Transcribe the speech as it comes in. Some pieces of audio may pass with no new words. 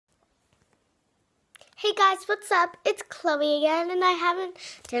Hey guys, what's up? It's Chloe again, and I haven't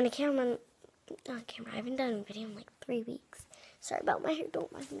done a camera. I haven't done a video in like 3 weeks. Sorry about my hair,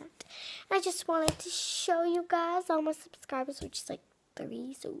 don't mind that. I just wanted to show you guys all my subscribers, which is like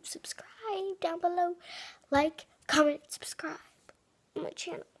 3. So subscribe down below, like, comment, subscribe on my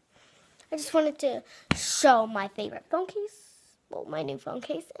channel. I just wanted to show my favorite phone case. Well, my new phone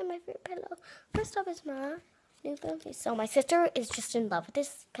case and my favorite pillow. First up is my new phone case. So my sister is just in love with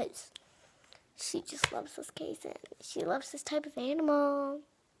this case. She just loves this case and she loves this type of animal.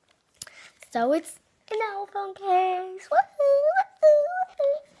 So it's an owl phone case. Woohoo, woohoo,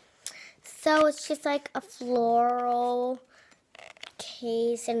 woohoo. So it's just like a floral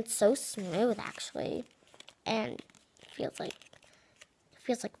case and it's so smooth actually. And it feels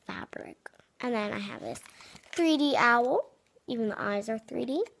like fabric. And then I have this 3D owl, even the eyes are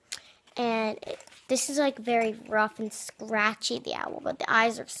 3D. And this is like very rough and scratchy, the owl, but the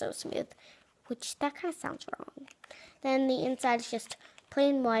eyes are so smooth. Which, that kind of sounds wrong. Then the inside is just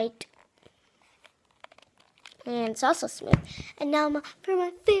plain white. And it's also smooth. And now for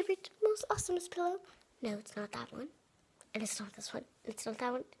my favorite, most awesomest pillow. No, it's not that one. And it's not this one. It's not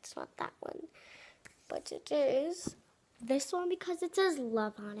that one. It's not that one. But it is this one because it says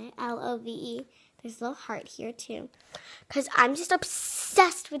love on it. L-O-V-E. There's a little heart here too. Because I'm just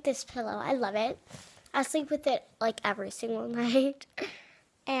obsessed with this pillow. I love it. I sleep with it like every single night.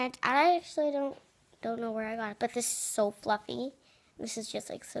 And I actually don't know where I got it, but this is so fluffy. This is just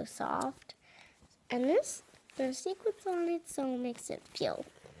like so soft. And there's sequins on it, so it makes it feel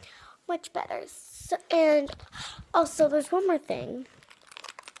much better. So, and also there's one more thing.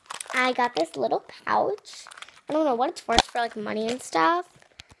 I got this little pouch. I don't know what it's for. It's for like money and stuff.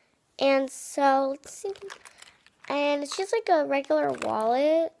 And so let's see. And it's just like a regular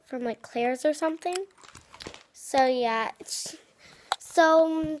wallet from like Claire's or something. So yeah,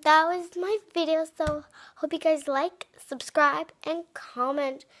 So that was my video, so hope you guys like, subscribe, and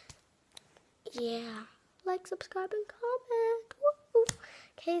comment. Yeah, like, subscribe, and comment. Woo-hoo.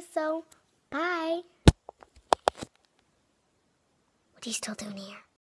 Okay, so bye. What are you still doing here?